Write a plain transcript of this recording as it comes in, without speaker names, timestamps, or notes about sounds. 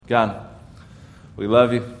God, we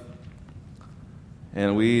love you,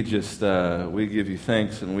 and we just, we give you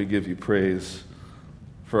thanks and we give you praise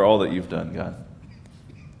for all that you've done, God.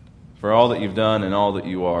 For all that you've done and all that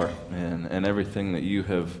you are, and everything that you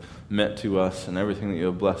have meant to us and everything that you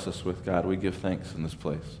have blessed us with, God, we give thanks in this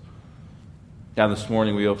place. God, this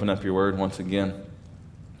morning we open up your word once again,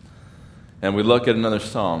 and we look at another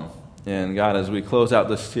psalm. And God, as we close out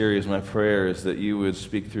this series, my prayer is that you would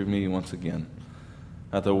speak through me once again.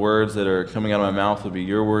 That the words that are coming out of my mouth would be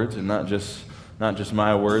your words and not just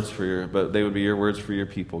my words but they would be your words for your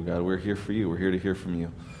people, God. We're here for you. We're here to hear from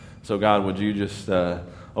you. So God, would you just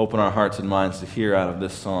open our hearts and minds to hear out of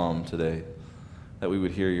this psalm today, that we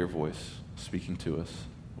would hear your voice speaking to us.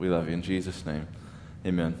 We love you. In Jesus' name,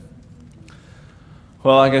 amen.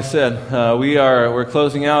 Well, like I said, we're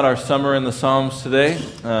closing out our Summer in the Psalms today,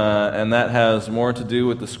 and that has more to do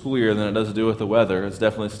with the school year than it does to do with the weather. It's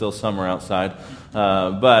definitely still summer outside,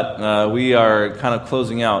 but we are kind of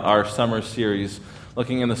closing out our summer series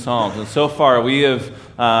looking in the Psalms. And so far, we've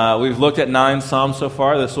looked at 9 Psalms so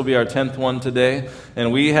far. This will be our 10th one today.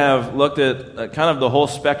 And we have looked at kind of the whole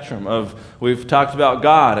spectrum we've talked about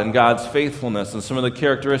God and God's faithfulness and some of the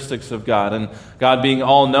characteristics of God and God being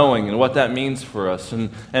all-knowing and what that means for us.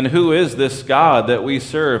 And who is this God that we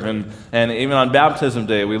serve? And even on Baptism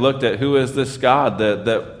Day, we looked at who is this God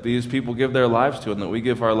that these people give their lives to and that we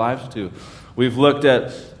give our lives to. We've looked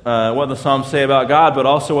at what the Psalms say about God, but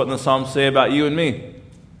also what the Psalms say about you and me.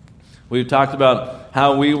 We've talked about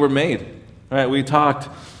how we were made. Right? We talked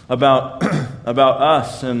about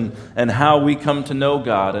us and how we come to know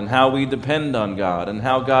God and how we depend on God and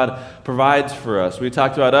how God provides for us. We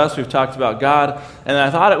talked about us, we've talked about God, and I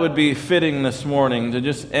thought it would be fitting this morning to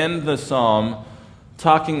just end the psalm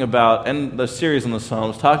end the series on the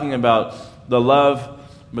Psalms talking about the love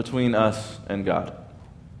between us and God.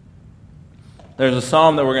 There's a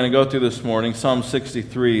psalm that we're going to go through this morning, Psalm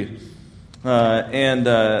 63.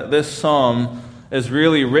 This psalm is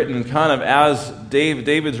really written kind of as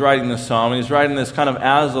David's writing this psalm. He's writing this kind of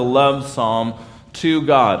as a love psalm to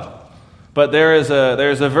God. But there's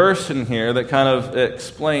a verse in here that kind of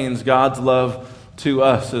explains God's love to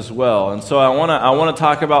us as well. And so I want to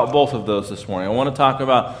talk about both of those this morning. I want to talk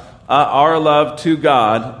about our love to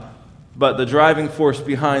God, but the driving force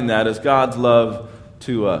behind that is God's love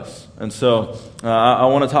to us. And so I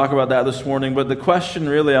want to talk about that this morning, but the question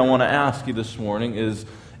really I want to ask you this morning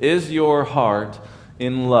is your heart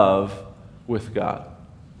in love with God?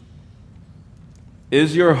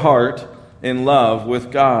 Is your heart in love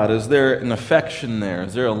with God? Is there an affection there?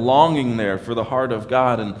 Is there a longing there for the heart of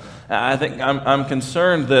God? And I think I'm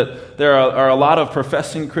concerned that there are a lot of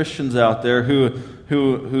professing Christians out there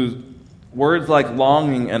who words like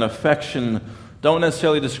longing and affection don't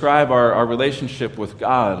necessarily describe our relationship with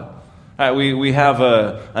God. We have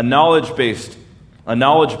a knowledge-based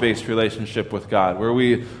relationship with God, where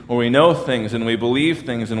we know things and we believe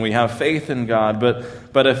things and we have faith in God.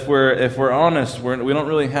 But if we're honest, we don't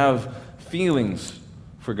really have feelings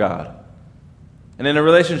for God. And in a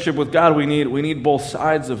relationship with God, we need both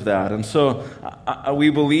sides of that. And so we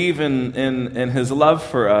believe in His love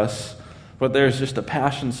for us, but there's just a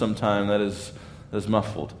passion sometimes that is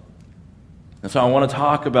muffled. And so I want to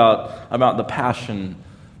talk about the passion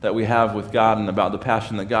that we have with God and about the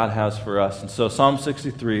passion that God has for us. And so Psalm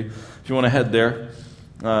 63, if you want to head there,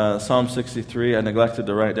 Psalm 63, I neglected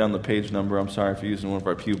to write down the page number. I'm sorry if you're using one of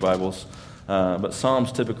our pew Bibles. But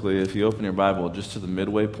Psalms typically, if you open your Bible just to the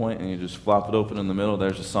midway point and you just flop it open in the middle,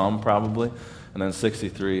 there's a Psalm probably. And then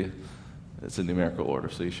 63, it's in numerical order,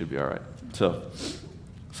 so you should be all right. So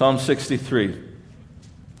Psalm 63.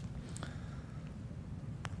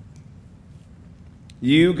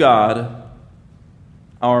 You, God,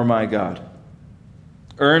 are my God.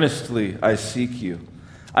 Earnestly I seek you.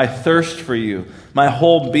 I thirst for you. My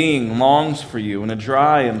whole being longs for you in a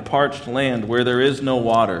dry and parched land where there is no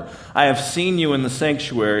water. I have seen you in the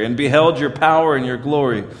sanctuary and beheld your power and your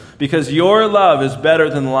glory. Because your love is better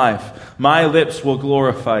than life, my lips will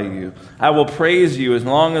glorify you. I will praise you as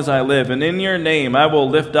long as I live, and in your name I will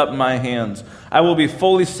lift up my hands. I will be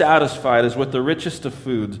fully satisfied as with the richest of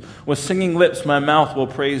foods. With singing lips my mouth will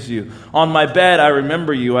praise you. On my bed I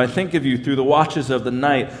remember you. I think of you through the watches of the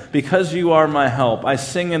night. Because you are my help, I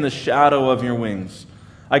sing in the shadow of your wings.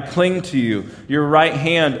 I cling to you. Your right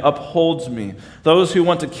hand upholds me. Those who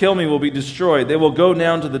want to kill me will be destroyed. They will go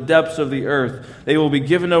down to the depths of the earth. They will be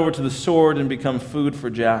given over to the sword and become food for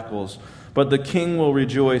jackals. But the king will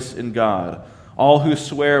rejoice in God. All who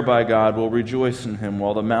swear by God will rejoice in him,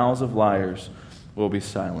 while the mouths of liars will be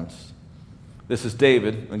silenced. This is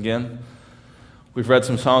David, again, We've read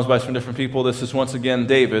some Psalms by some different people. This is once again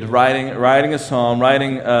David writing a psalm,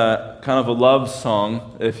 writing kind of a love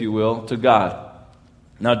song, if you will, to God.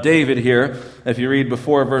 Now David here, if you read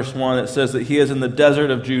before verse 1, it says that he is in the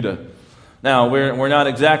desert of Judah. Now, we're not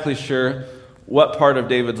exactly sure what part of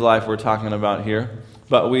David's life we're talking about here,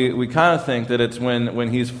 but we kind of think that it's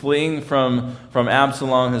when he's fleeing from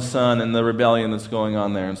Absalom, his son, and the rebellion that's going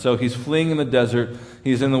on there. And so he's fleeing in the desert,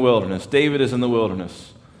 he's in the wilderness. David is in the wilderness.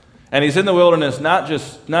 And he's in the wilderness not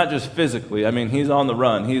just physically. I mean, he's on the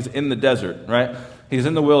run. He's in the desert, right? He's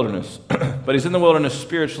in the wilderness. But he's in the wilderness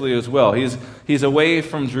spiritually as well. He's away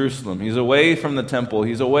from Jerusalem. He's away from the temple.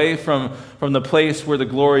 He's away from the place where the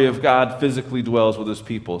glory of God physically dwells with his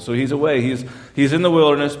people. So he's away. He's in the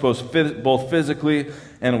wilderness both physically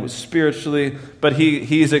and spiritually. But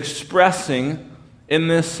he's expressing in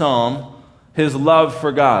this psalm his love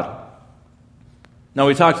for God. Now,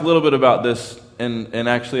 we talked a little bit about this in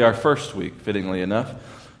actually our first week, fittingly enough.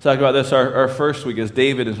 Talked about this our first week as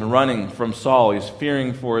David is running from Saul. He's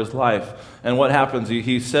fearing for his life. And what happens?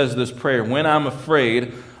 He says this prayer, "When I'm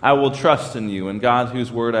afraid, I will trust in you, in God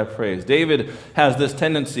whose word I praise." David has this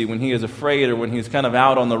tendency when he is afraid or when he's kind of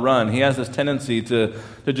out on the run, he has this tendency to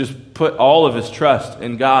just put all of his trust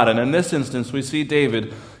in God. And in this instance, we see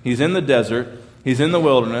David, he's in the desert, he's in the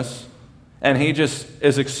wilderness, and he just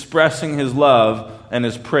is expressing his love and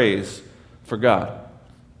his praise for God.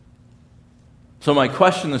 So my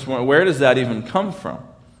question this morning, where does that even come from?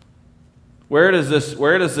 Where does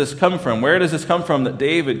this come from? Where does this come from that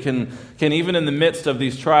David can even in the midst of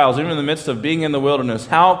these trials, even in the midst of being in the wilderness,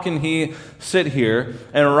 how can he sit here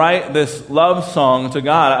and write this love song to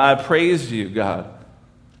God? I praise you, God.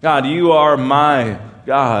 God, you are my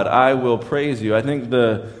God. I will praise you. I think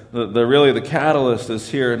the catalyst is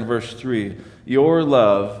here in verse 3. Your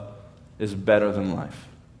love is better than life.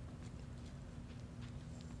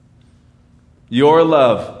 Your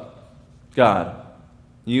love, God,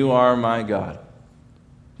 you are my God.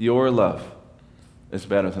 Your love is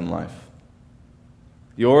better than life.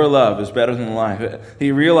 Your love is better than life.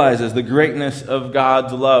 He realizes the greatness of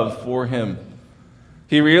God's love for him.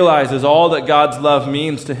 He realizes all that God's love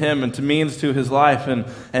means to him and means to his life.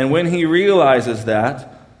 And when he realizes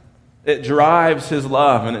that, it drives his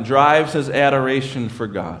love and it drives his adoration for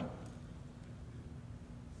God.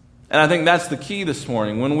 And I think that's the key this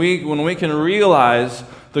morning. When we can realize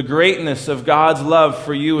the greatness of God's love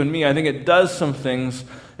for you and me, I think it does some things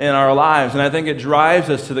in our lives. And I think it drives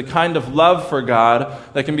us to the kind of love for God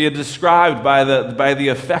that can be described by the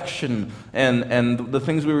affection and the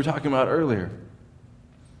things we were talking about earlier.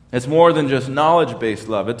 It's more than just knowledge-based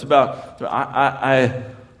love. It's about, I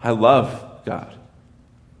love God.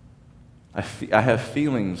 I have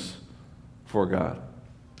feelings for God.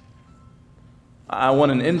 I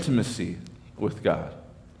want an intimacy with God.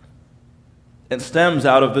 It stems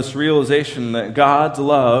out of this realization that God's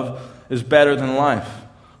love is better than life.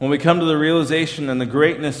 When we come to the realization and the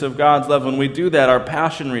greatness of God's love, when we do that, our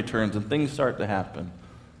passion returns and things start to happen.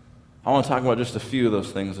 I want to talk about just a few of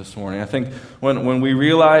those things this morning. I think when we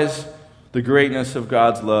realize the greatness of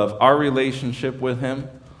God's love, our relationship with Him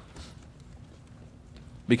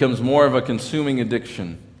becomes more of a consuming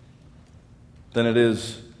addiction than it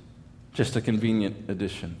is just a convenient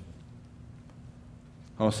addition.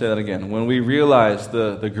 I want to say that again. When we realize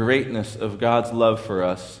the greatness of God's love for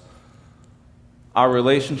us, our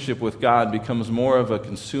relationship with God becomes more of a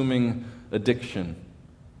consuming addiction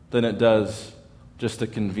than it does just a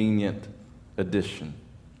convenient addition.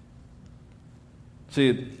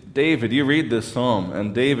 See, David, you read this psalm,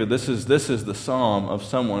 and David, this is the psalm of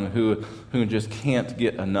someone who just can't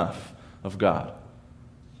get enough of God.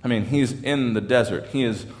 I mean, he's in the desert. He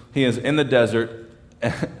is in the desert,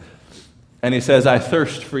 and he says, I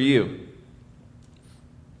thirst for you.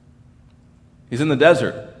 He's in the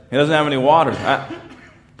desert. He doesn't have any water.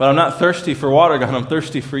 But I'm not thirsty for water, God. I'm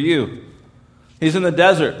thirsty for you. He's in the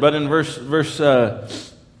desert, but in verse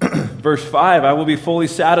 5, I will be fully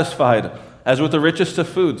satisfied as with the richest of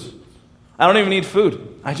foods. I don't even need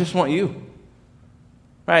food. I just want you.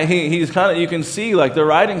 Right? He's kind of, you can see like the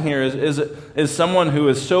writing here is someone who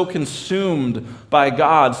is so consumed by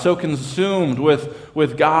God, so consumed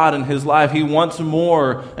with God in his life. He wants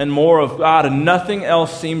more and more of God, and nothing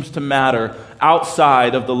else seems to matter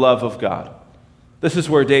outside of the love of God. This is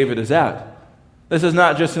where David is at. This is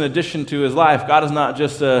not just an addition to his life. God is not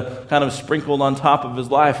just kind of sprinkled on top of his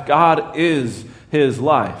life. God is his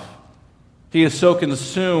life. He is so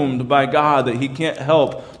consumed by God that he can't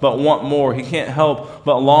help but want more. He can't help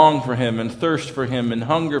but long for him and thirst for him and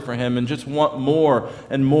hunger for him and just want more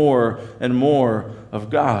and more and more of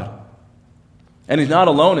God. And he's not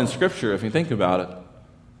alone in Scripture, if you think about it.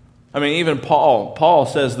 I mean, even Paul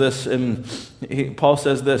says this, Paul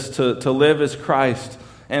says this, to live is Christ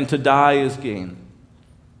and to die is gain.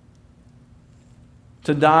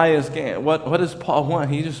 To die is gain. What does Paul want?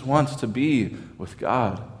 He just wants to be with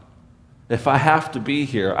God. If I have to be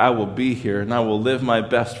here, I will be here, and I will live my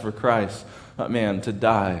best for Christ. But man, to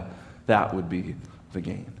die, that would be the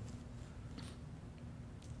gain.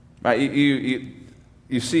 Right?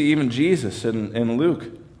 You see, even Jesus in Luke,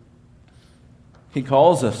 he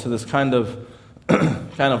calls us to this kind of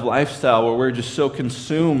lifestyle where we're just so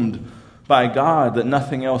consumed by God that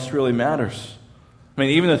nothing else really matters. I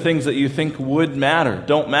mean, even the things that you think would matter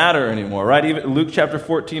don't matter anymore, right? Even Luke chapter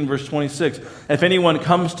 14, verse 26. If anyone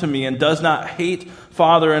comes to me and does not hate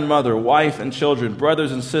father and mother, wife and children,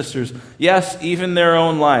 brothers and sisters, yes, even their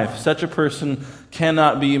own life, such a person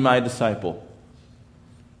cannot be my disciple.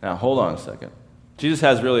 Now, hold on a second. Jesus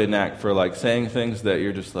has really a knack for saying things that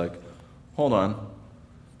you're just like, hold on.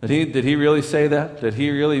 Did he really say that? Did he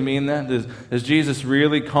really mean that? Is Jesus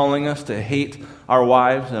really calling us to hate our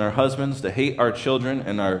wives and our husbands, to hate our children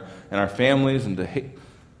and our families, and to hate?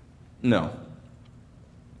 No.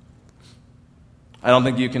 I don't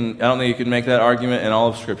think you can make that argument in all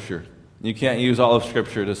of Scripture. You can't use all of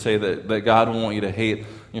Scripture to say that God will want you to hate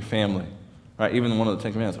your family. Right? Even one of the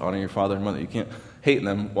Ten Commandments, honor your father and mother. You can't hate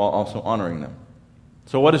them while also honoring them.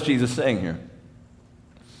 So what is Jesus saying here?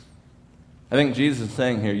 I think Jesus is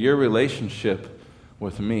saying here, your relationship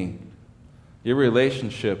with me, your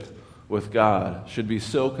relationship with God should be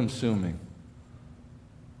so consuming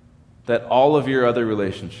that all of your other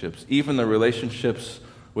relationships, even the relationships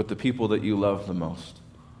with the people that you love the most,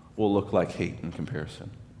 will look like hate in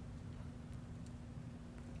comparison.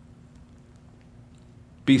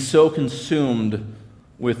 Be so consumed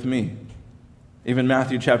with me. Even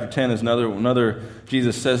Matthew chapter 10 is another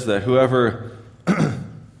Jesus says that whoever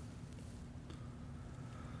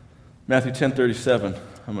Matthew 10:37.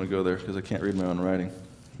 I'm going to go there because I can't read my own writing.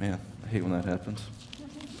 Man, I hate when that happens.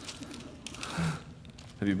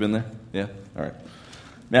 Have you been there? Yeah? All right.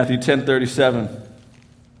 Matthew 10:37.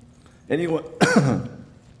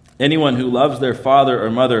 Anyone who loves their father or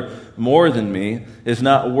mother more than me is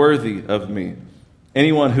not worthy of me.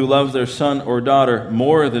 Anyone who loves their son or daughter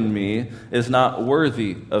more than me is not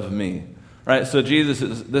worthy of me. Right? So Jesus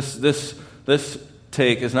is this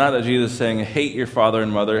take is not that Jesus is saying hate your father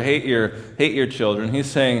and mother, hate your children. He's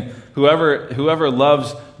saying whoever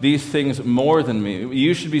loves these things more than me,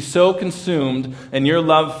 you should be so consumed in your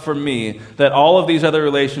love for me that all of these other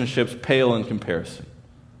relationships pale in comparison.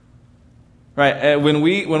 Right? And when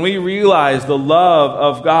we realize the love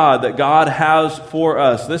of God that God has for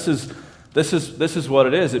us, this is what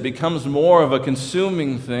it is. It becomes more of a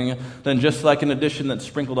consuming thing than just like an addition that's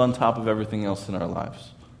sprinkled on top of everything else in our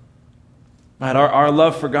lives. Right? Our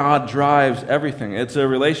love for God drives everything. It's a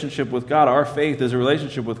relationship with God. Our faith is a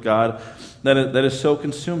relationship with God that is so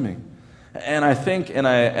consuming. And I think and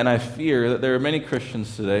I fear that there are many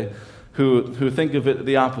Christians today who think of it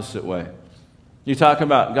the opposite way. You talk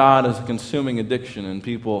about God as a consuming addiction, and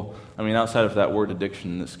people, I mean, outside of that word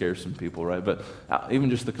addiction, that scares some people, right? But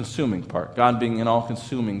even just the consuming part, God being an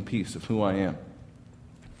all-consuming piece of who I am.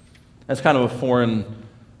 That's kind of a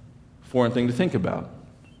foreign thing to think about.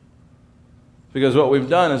 Because what we've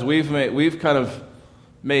done is we've kind of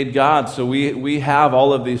made God so we have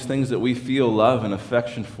all of these things that we feel love and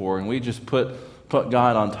affection for, and we just put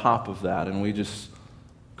God on top of that, and we just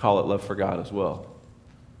call it love for God as well.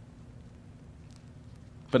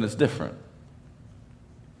 But it's different.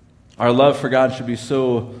 Our love for God should be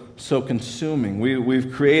so consuming.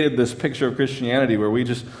 We've created this picture of Christianity where we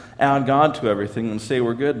just add God to everything and say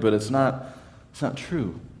we're good, but it's not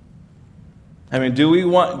true. I mean, do we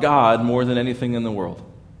want God more than anything in the world?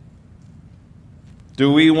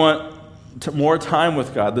 Do we want more time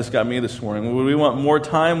with God? This got me this morning. Would we want more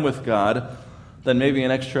time with God than maybe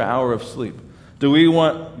an extra hour of sleep? Do we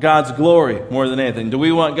want God's glory more than anything? Do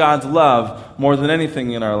we want God's love more than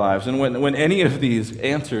anything in our lives? And when any of these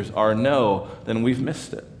answers are no, then we've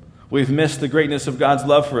missed it. We've missed the greatness of God's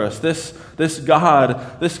love for us. This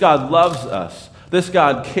God loves us. This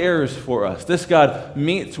God cares for us. This God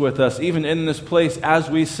meets with us even in this place as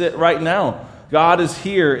we sit right now. God is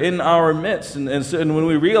here in our midst. And when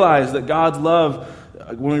we realize God's love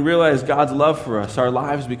for us, our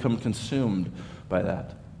lives become consumed by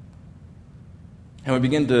that. And we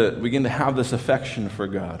begin to have this affection for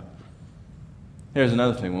God. Here's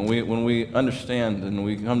another thing. When we understand and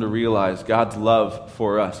we come to realize God's love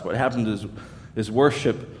for us, what happens is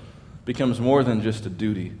worship becomes more than just a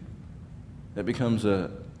duty. It becomes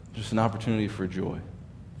just an opportunity for joy.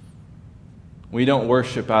 We don't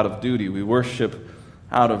worship out of duty. We worship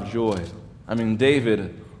out of joy. I mean,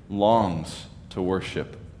 David longs to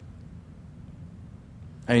worship.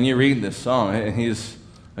 And you read this song, and he's,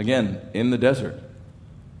 again, in the desert.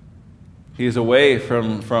 He's away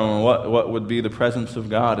from what would be the presence of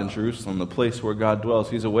God in Jerusalem, the place where God dwells.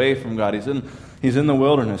 He's away from God. He's in the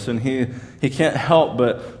wilderness, and he can't help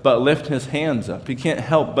but lift his hands up. He can't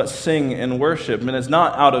help but sing and worship, and it's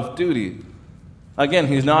not out of duty. Again,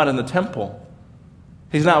 he's not in the temple.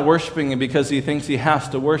 He's not worshiping because he thinks he has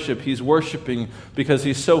to worship. He's worshiping because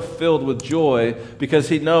he's so filled with joy, because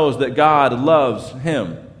he knows that God loves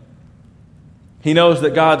him. He knows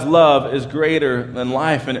that God's love is greater than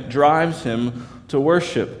life, and it drives him to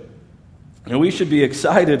worship. And we should be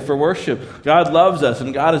excited for worship. God loves us,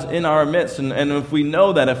 and God is in our midst. And if we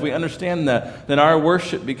know that, if we understand that, then our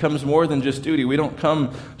worship becomes more than just duty. We don't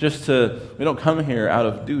come here out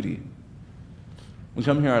of duty. We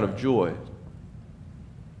come here out of joy.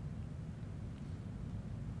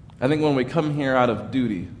 I think when we come here out of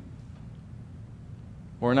duty,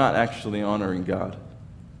 we're not actually honoring God.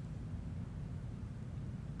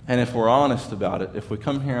 And if we're honest about it, if we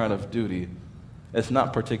come here out of duty, it's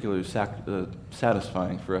not particularly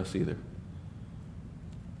satisfying for us either.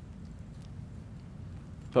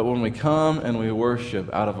 But when we come and we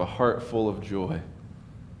worship out of a heart full of joy,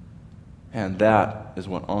 and that is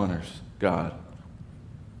what honors God.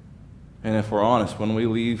 And if we're honest, when we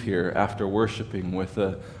leave here after worshiping with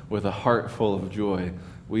a heart full of joy,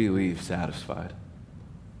 we leave satisfied.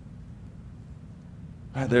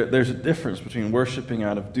 There's a difference between worshiping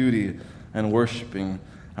out of duty and worshiping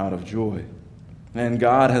out of joy. And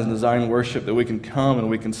God has designed worship that we can come and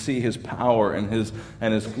we can see His power and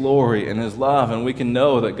His glory and His love, and we can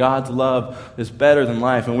know that God's love is better than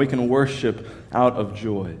life, and we can worship out of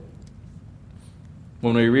joy.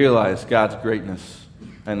 When we realize God's greatness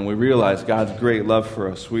and we realize God's great love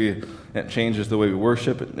for us, it changes the way we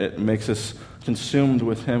worship. It makes us consumed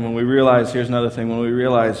with Him. When we realize, here's another thing, when we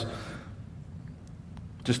realize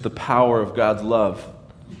just the power of God's love.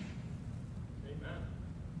 Amen.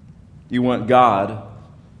 You want God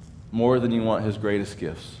more than you want His greatest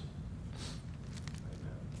gifts.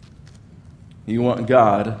 Amen. You want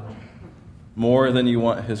God more than you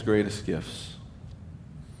want His greatest gifts.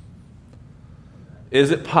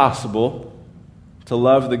 Is it possible to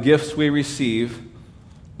love the gifts we receive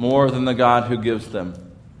more than the God who gives them?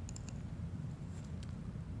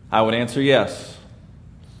 I would answer yes.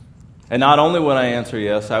 And not only would I answer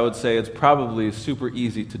yes, I would say it's probably super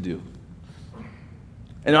easy to do.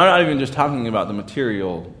 And I'm not even just talking about the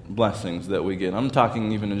material blessings that we get. I'm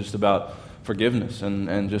talking even just about forgiveness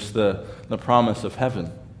and just the promise of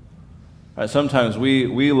heaven. Right? Sometimes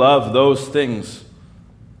we love those things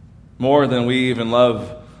more than we even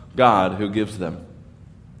love God who gives them.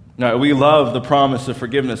 Now, we love the promise of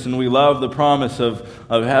forgiveness, and we love the promise of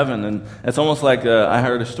heaven. And it's almost like I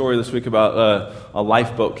heard a story this week about a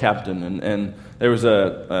lifeboat captain, and there was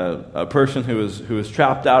a person who was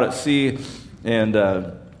trapped out at sea, and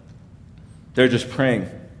they're just praying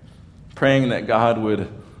that God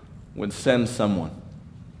would send someone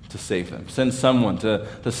to save them, send someone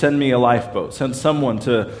to send me a lifeboat, send someone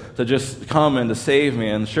to just come and to save me.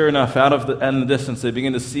 And sure enough, out of the distance, they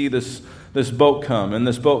begin to see this boat come, and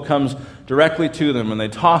this boat comes directly to them, and they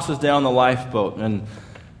tosses down the lifeboat. And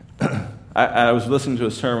I was listening to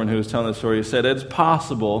a sermon who was telling the story. He said it's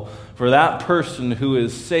possible for that person who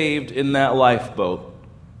is saved in that lifeboat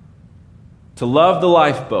to love the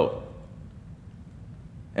lifeboat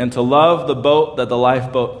and to love the boat that the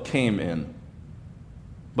lifeboat came in,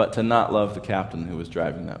 but to not love the captain who was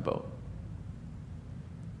driving that boat.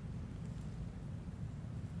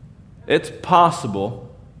 It's possible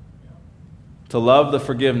to love the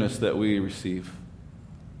forgiveness that we receive,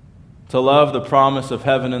 to love the promise of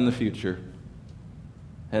heaven in the future,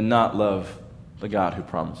 and not love the God who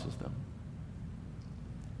promises them.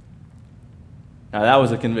 Now, that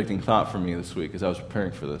was a convicting thought for me this week as I was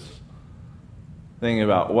preparing for this. Thinking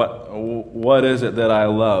about what is it that I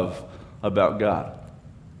love about God?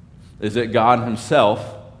 Is it God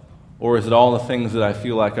Himself, or is it all the things that I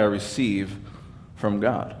feel like I receive from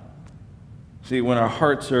God? See, when our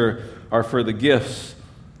hearts are for the gifts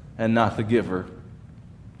and not the giver,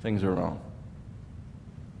 things are wrong.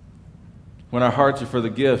 When our hearts are for the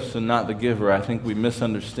gifts and not the giver, I think we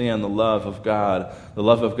misunderstand the love of God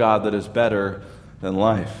that is better than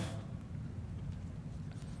life.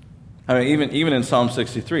 I mean, even in Psalm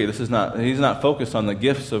 63, he's not focused on the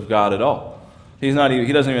gifts of God at all. He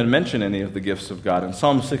doesn't even mention any of the gifts of God. In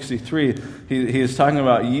Psalm 63, he is talking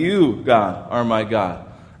about, you, God, are my God.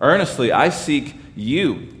 Earnestly, I seek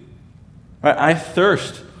you. Right? I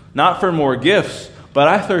thirst, not for more gifts, but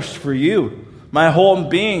I thirst for you. My whole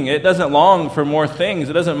being, it doesn't long for more things.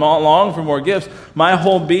 It doesn't long for more gifts. My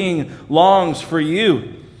whole being longs for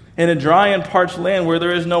you in a dry and parched land where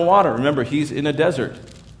there is no water. Remember, he's in a desert,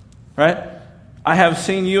 right? I have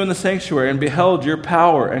seen you in the sanctuary and beheld your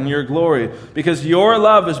power and your glory, because your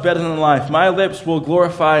love is better than life. My lips will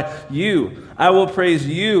glorify you. I will praise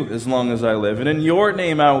you as long as I live, and in your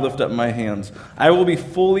name I will lift up my hands. I will be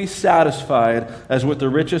fully satisfied as with the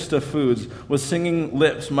richest of foods. With singing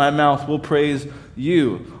lips my mouth will praise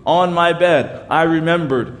you. On my bed I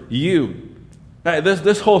remembered you. Now,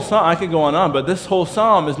 this whole psalm, I could go on, but this whole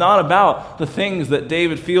psalm is not about the things that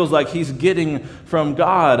David feels like he's getting from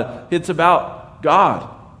God. It's about God.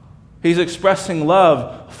 He's expressing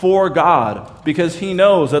love for God because he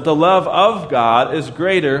knows that the love of God is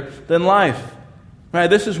greater than life. Right?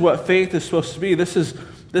 This is what faith is supposed to be. This is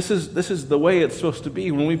the way it's supposed to be.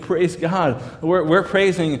 When we praise God, we're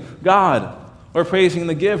praising God. We're praising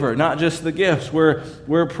the giver, not just the gifts.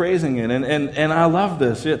 We're praising it. And I love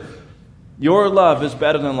this. Your love is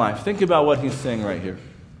better than life. Think about what he's saying right here.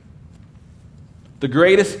 The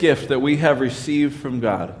greatest gift that we have received from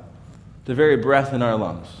God, the very breath in our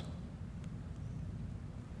lungs.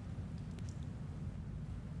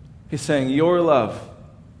 He's saying, your love,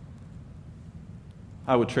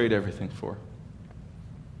 I would trade everything for.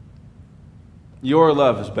 Your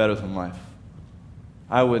love is better than life.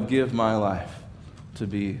 I would give my life to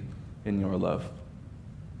be in your love.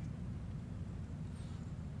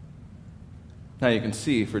 Now you can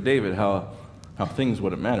see for David how things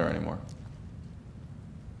wouldn't matter anymore.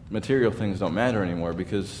 Material things don't matter anymore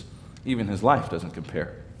because even his life doesn't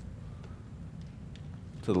compare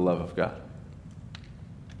to the love of God.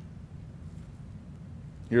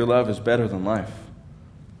 Your love is better than life.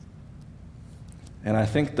 And I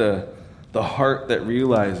think the heart that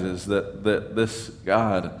realizes that this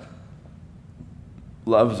God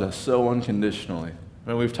loves us so unconditionally. I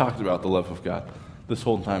mean, we've talked about the love of God this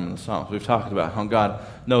whole time in the Psalms. We've talked about how God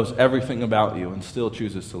knows everything about you and still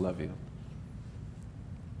chooses to love you.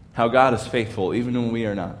 How God is faithful even when we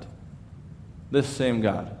are not. This same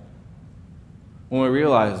God. When we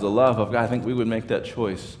realize the love of God, I think we would make that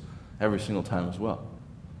choice every single time as well.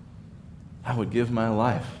 I would give my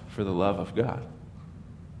life for the love of God.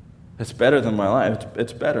 It's better than my life.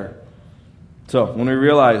 It's better. So when we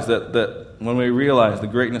realize when we realize the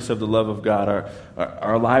greatness of the love of God,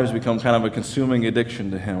 our lives become kind of a consuming addiction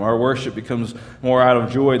to Him. Our worship becomes more out of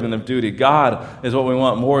joy than of duty. God is what we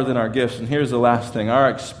want more than our gifts. And here's the last thing. Our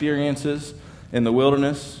experiences in the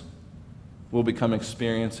wilderness will become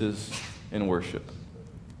experiences in worship.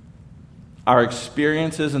 Our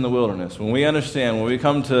experiences in the wilderness, when we understand, when we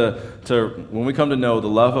come to know the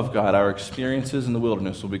love of God, our experiences in the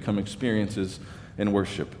wilderness will become experiences in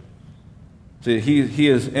worship. See, he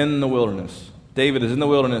is in the wilderness. David is in the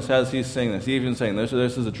wilderness as he's saying this. He's even saying, this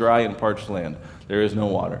is a dry and parched land. There is no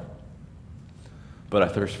water. But I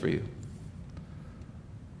thirst for you.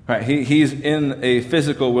 Right, he's in a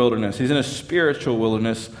physical wilderness. He's in a spiritual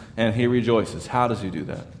wilderness, and he rejoices. How does he do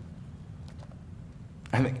that?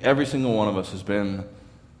 I think every single one of us has been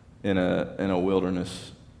in a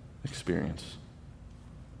wilderness experience.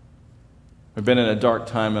 We've been in a dark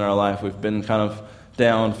time in our life. We've been kind of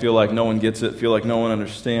down, feel like no one gets it, feel like no one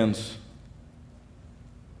understands.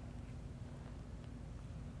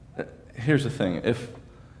 Here's the thing.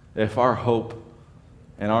 If our hope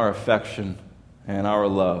and our affection and our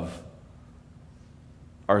love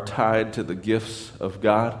are tied to the gifts of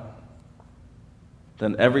God,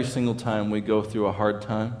 then every single time we go through a hard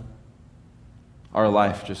time, our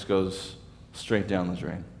life just goes straight down the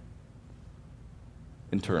drain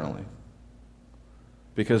internally.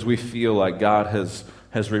 Because we feel like God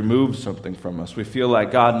has removed something from us. We feel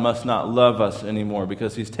like God must not love us anymore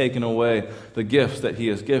because He's taken away the gifts that He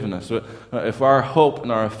has given us. So if our hope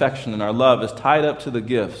and our affection and our love is tied up to the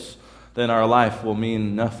gifts, then our life will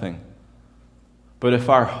mean nothing. But if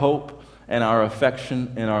our hope and our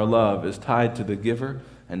affection and our love is tied to the giver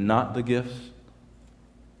and not the gifts,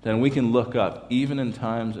 then we can look up, even in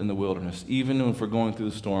times in the wilderness, even if we're going through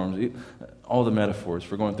the storms, all the metaphors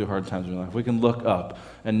for going through hard times in our life, we can look up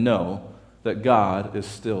and know that God is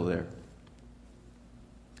still there.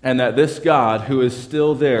 And that this God who is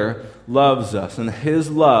still there loves us, and His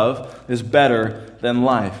love is better than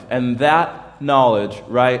life. And that knowledge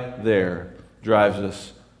right there drives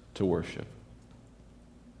us to worship.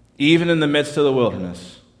 Even in the midst of the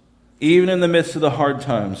wilderness, even in the midst of the hard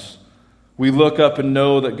times, we look up and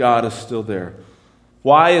know that God is still there.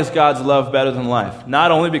 Why is God's love better than life?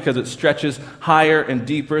 Not only because it stretches higher and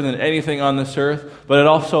deeper than anything on this earth, but it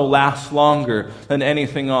also lasts longer than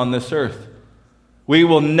anything on this earth. We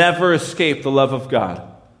will never escape the love of God.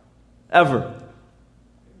 Ever.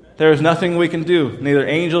 There is nothing we can do, neither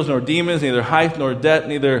angels nor demons, neither height nor depth,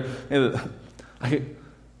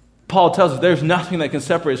 Paul tells us there's nothing that can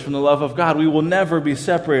separate us from the love of God. We will never be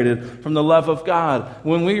separated from the love of God.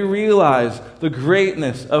 When we realize the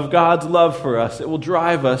greatness of God's love for us, it will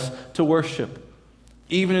drive us to worship.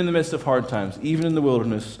 Even in the midst of hard times, even in the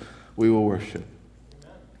wilderness, we will worship.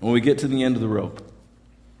 When we get to the end of the rope,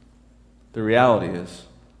 the reality is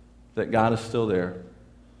that God is still there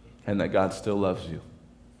and that God still loves you.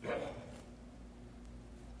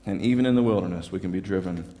 And even in the wilderness, we can be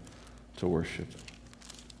driven to worship.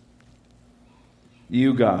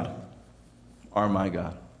 You, God, are my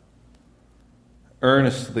God.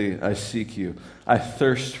 Earnestly I seek you. I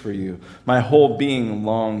thirst for you. My whole being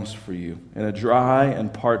longs for you in a dry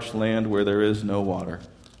and parched land where there is no water.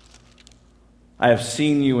 I have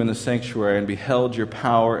seen you in the sanctuary and beheld your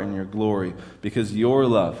power and your glory, because your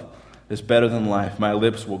love is better than life. My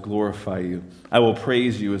lips will glorify you. I will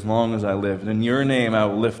praise you as long as I live. And in your name I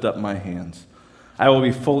will lift up my hands. I will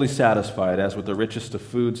be fully satisfied, as with the richest of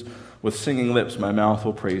foods. With singing lips my mouth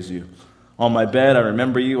will praise you. On my bed I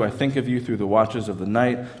remember you. I think of you through the watches of the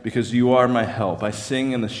night, because you are my help. I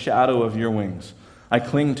sing in the shadow of your wings. I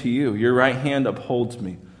cling to you. Your right hand upholds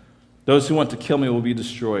me. Those who want to kill me will be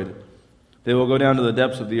destroyed. They will go down to the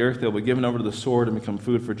depths of the earth. They will be given over to the sword and become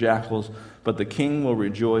food for jackals. But the king will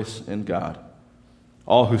rejoice in God.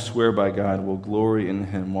 All who swear by God will glory in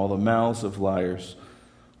him, while the mouths of liars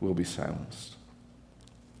will be silenced.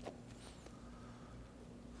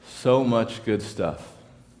 So much good stuff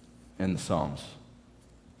in the Psalms.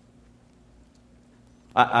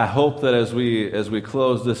 I hope that as we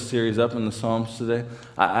close this series up in the Psalms today,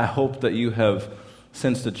 I hope that you have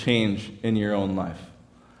sensed a change in your own life.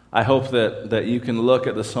 I hope that you can look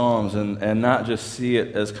at the Psalms and not just see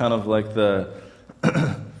it as kind of like the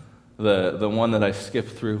one that I skip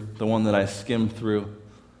through, the one that I skim through.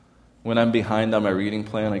 When I'm behind on my reading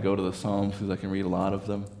plan, I go to the Psalms because I can read a lot of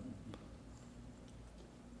them.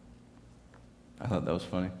 I thought that was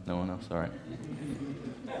funny. No one else? All right.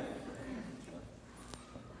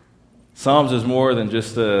 Psalms is more than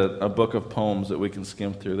just a book of poems that we can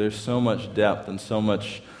skim through. There's so much depth and so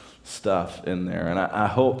much stuff in there. And I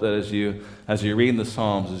hope that as you read the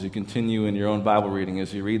Psalms, as you continue in your own Bible reading,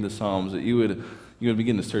 as you read the Psalms, that you would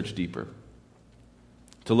begin to search deeper,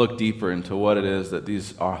 to look deeper into what it is that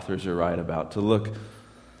these authors are right about, to look.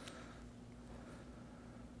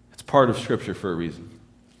 It's part of Scripture for a reason.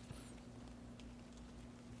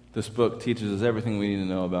 This book teaches us everything we need to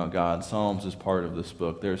know about God. Psalms is part of this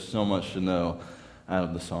book. There's so much to know out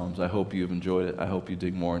of the Psalms. I hope you've enjoyed it. I hope you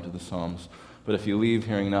dig more into the Psalms. But if you leave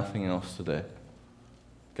hearing nothing else today,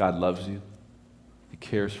 God loves you. He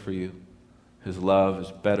cares for you. His love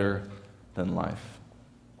is better than life.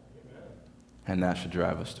 And that should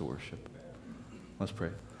drive us to worship. Let's pray.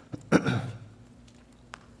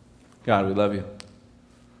 God, we love you.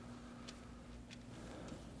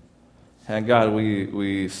 And God,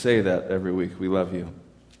 we say that every week. We love you.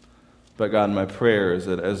 But God, my prayer is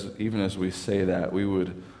that even as we say that, we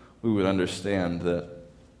would understand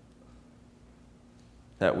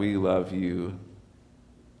that we love you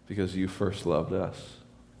because you first loved us.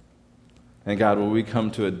 And God, will we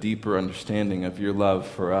come to a deeper understanding of your love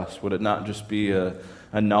for us? Would it not just be a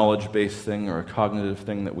knowledge-based thing or a cognitive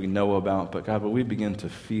thing that we know about, but God, will we begin to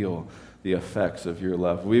feel the effects of your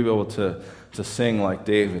love? Will we be able to sing like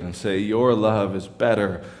David and say, your love is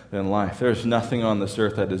better than life. There's nothing on this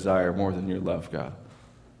earth I desire more than your love, God.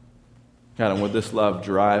 God, and would this love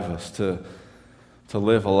drive us to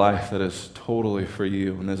live a life that is totally for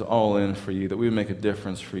you and is all in for you, that we would make a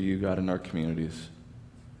difference for you, God, in our communities.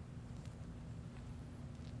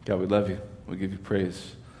 God, we love you. We give you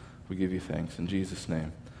praise. We give you thanks. In Jesus'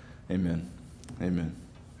 name, amen. Amen.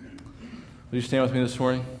 Will you stand with me this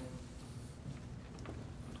morning?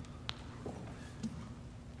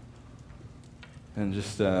 And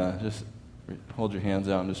just hold your hands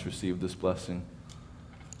out and just receive this blessing.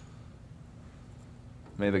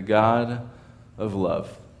 May the God of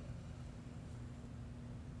love,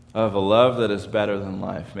 of a love that is better than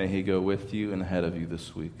life, may he go with you and ahead of you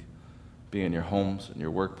this week. Be in your homes, in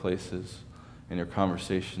your workplaces, in your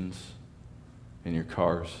conversations, in your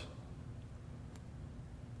cars.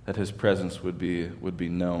 That his presence would be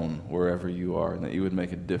known wherever you are, and that you would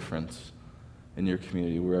make a difference in your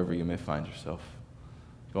community wherever you may find yourself.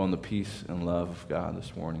 Go in the peace and love of God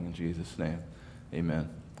this morning in Jesus' name. Amen.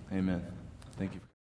 Amen. Thank you.